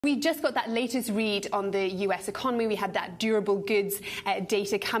We just got that latest read on the US economy. We had that durable goods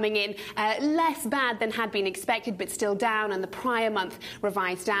data coming in. Less bad than had been expected, but still down, and the prior month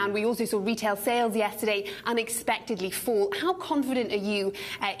revised down. We also saw retail sales yesterday unexpectedly fall. How confident are you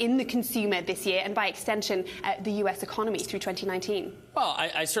in the consumer this year, and by extension, the US economy through 2019? Well,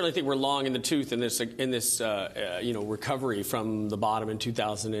 I certainly think we're long in the tooth in this recovery from the bottom in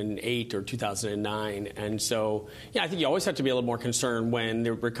 2008 or 2009. And so, I think you always have to be a little more concerned when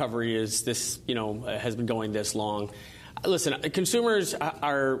the recovery is this, has been going this long. Listen, consumers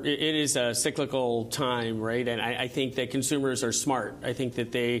it is a cyclical time, right? And I think that consumers are smart. I think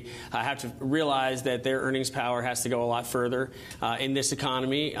that they have to realize that their earnings power has to go a lot further in this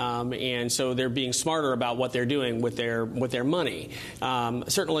economy. And so they're being smarter about what they're doing with their money.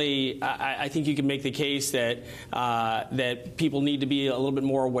 Certainly, I think you can make the case that people need to be a little bit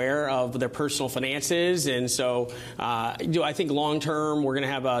more aware of their personal finances. And so I think long term we're going to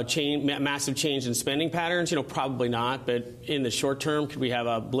have a massive change in spending patterns? Probably not. But in the short term, could we have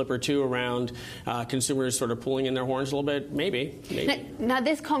a blip or two around consumers sort of pulling in their horns a little bit? Maybe. Now,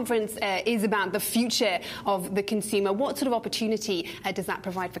 this conference is about the future of the consumer. What sort of opportunity does that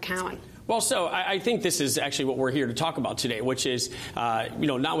provide for Cowen? Well, so I think this is actually what we're here to talk about today, which is,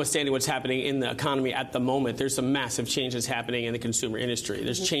 notwithstanding what's happening in the economy at the moment, there's some massive changes happening in the consumer industry.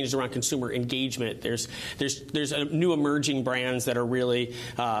 There's changes around consumer engagement. There's new emerging brands that are really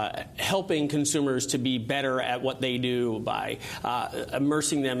helping consumers to be better at what they do by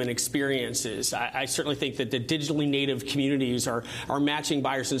immersing them in experiences. I certainly think that the digitally native communities are matching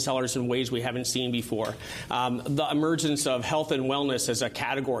buyers and sellers in ways we haven't seen before. The emergence of health and wellness as a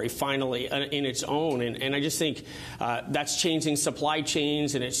category finally in its own, and I just think that's changing supply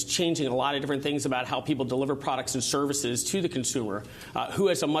chains, and it's changing a lot of different things about how people deliver products and services to the consumer, who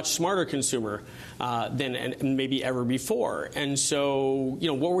is a much smarter consumer than maybe ever before. And so,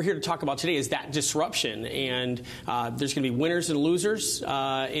 what we're here to talk about today is that disruption, and there's going to be winners and losers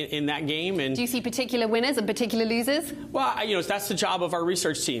in that game. And do you see particular winners and particular losers? Well, that's the job of our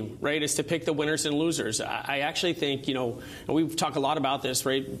research team, right? Is to pick the winners and losers. I actually think, we've talked a lot about this,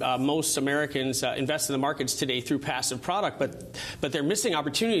 right? Most Americans invest in the markets today through passive product, but they're missing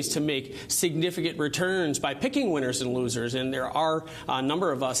opportunities to make significant returns by picking winners and losers. And there are a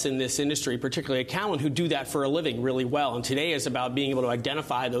number of us in this industry, particularly at Cowen, who do that for a living really well. And today is about being able to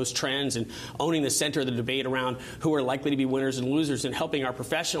identify those trends and owning the center of the debate around who are likely to be winners and losers, and helping our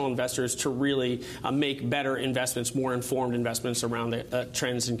professional investors to really make better investments, more informed investments around the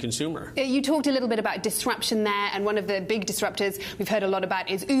trends in consumer. You talked a little bit about disruption there, and one of the big disruptors we've heard a lot about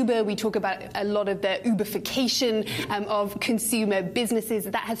is Uber. We talk about a lot of the Uberification of consumer businesses.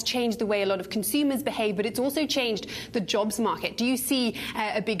 That has changed the way a lot of consumers behave, but it's also changed the jobs market. Do you see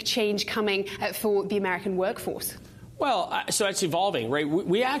a big change coming for the American workforce? Well, so it's evolving, right?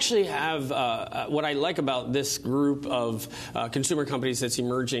 We actually have what I like about this group of consumer companies that's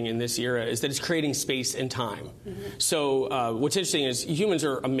emerging in this era is that it's creating space and time. Mm-hmm. So what's interesting is humans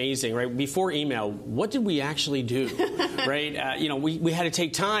are amazing, right? Before email, what did we actually do, right? We had to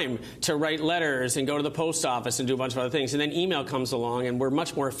take time to write letters and go to the post office and do a bunch of other things. And then email comes along, and we're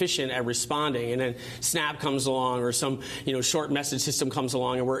much more efficient at responding. And then Snap comes along, or some short message system comes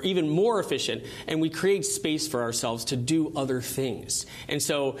along, and we're even more efficient. And we create space for ourselves to do other things. And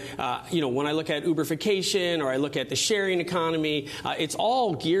so, when I look at Uberification, or I look at the sharing economy, it's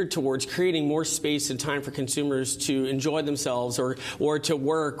all geared towards creating more space and time for consumers to enjoy themselves, or to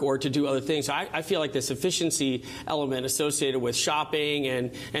work, or to do other things. So I feel like this efficiency element associated with shopping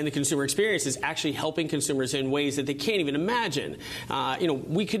and the consumer experience is actually helping consumers in ways that they can't even imagine.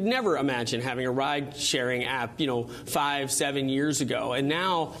 We could never imagine having a ride-sharing app, 5-7 years ago. And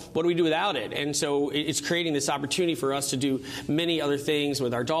now, what do we do without it? And so it's creating this opportunity for us to do many other things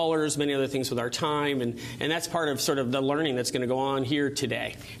with our dollars, many other things with our time, and that's part of sort of the learning that's going to go on here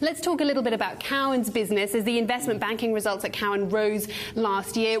today. Let's talk a little bit about Cowen's business. As the investment banking results at Cowen rose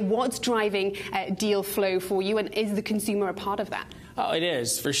last year, what's driving deal flow for you, and is the consumer a part of that? Oh, it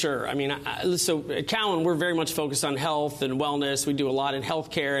is, for sure. I mean, so at Cowen, we're very much focused on health and wellness. We do a lot in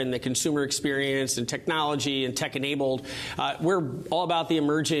healthcare and the consumer experience and technology and tech-enabled. We're all about the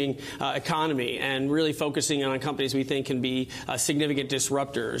emerging economy and really focusing on companies we think can be significant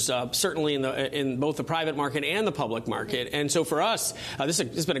disruptors, certainly in both the private market and the public market. And so for us, this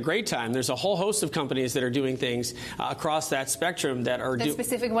has been a great time. There's a whole host of companies that are doing things across that spectrum that are the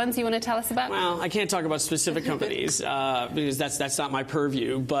specific ones you want to tell us about? Well, I can't talk about specific companies because that's not my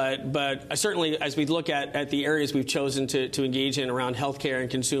purview. But certainly, as we look at the areas we've chosen to engage in around healthcare and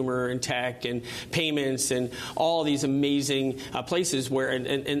consumer and tech and payments and all these amazing places where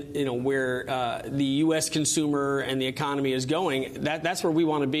where the U.S. consumer and the economy is going, that's where we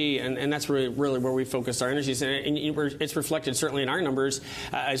want to be, and that's really where we focus our energies. And it's reflected certainly in our numbers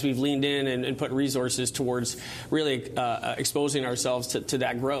as we've leaned in and put resources towards really exposing ourselves to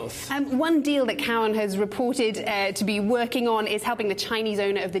that growth. One deal that Cowen has reported to be working on is helping the Chinese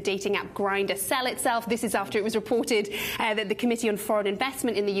owner of the dating app Grindr sell itself. This is after it was reported that the Committee on Foreign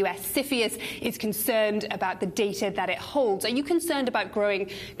Investment in the U.S., CFIUS, is concerned about the data that it holds. Are you concerned about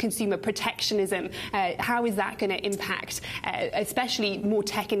growing consumer protectionism? How is that going to impact especially more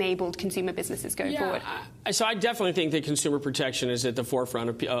tech-enabled consumer businesses going forward? So I definitely think that consumer protection is at the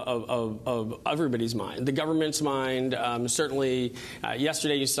forefront of everybody's mind, the government's mind. Certainly,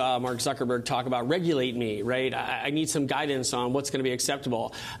 yesterday you saw Mark Zuckerberg talk about regulate me, right? I need some guidance on what's going to be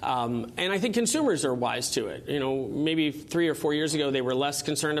acceptable. And I think consumers are wise to it. Maybe 3 or 4 years ago they were less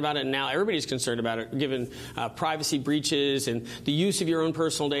concerned about it, and now everybody's concerned about it, given privacy breaches and the use of your own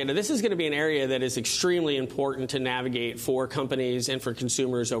personal data. This is going to be an area that is extremely important to navigate for companies and for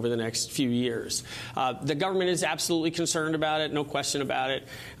consumers over the next few years. The government is absolutely concerned about it, no question about it.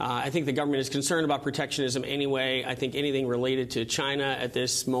 I think the government is concerned about protectionism anyway. I think anything related to China at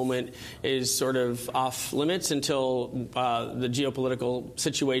this moment is sort of off limits until the geopolitical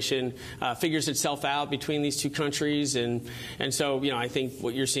situation figures itself out between these two countries. And so, I think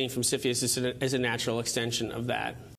what you're seeing from CFIUS is a natural extension of that.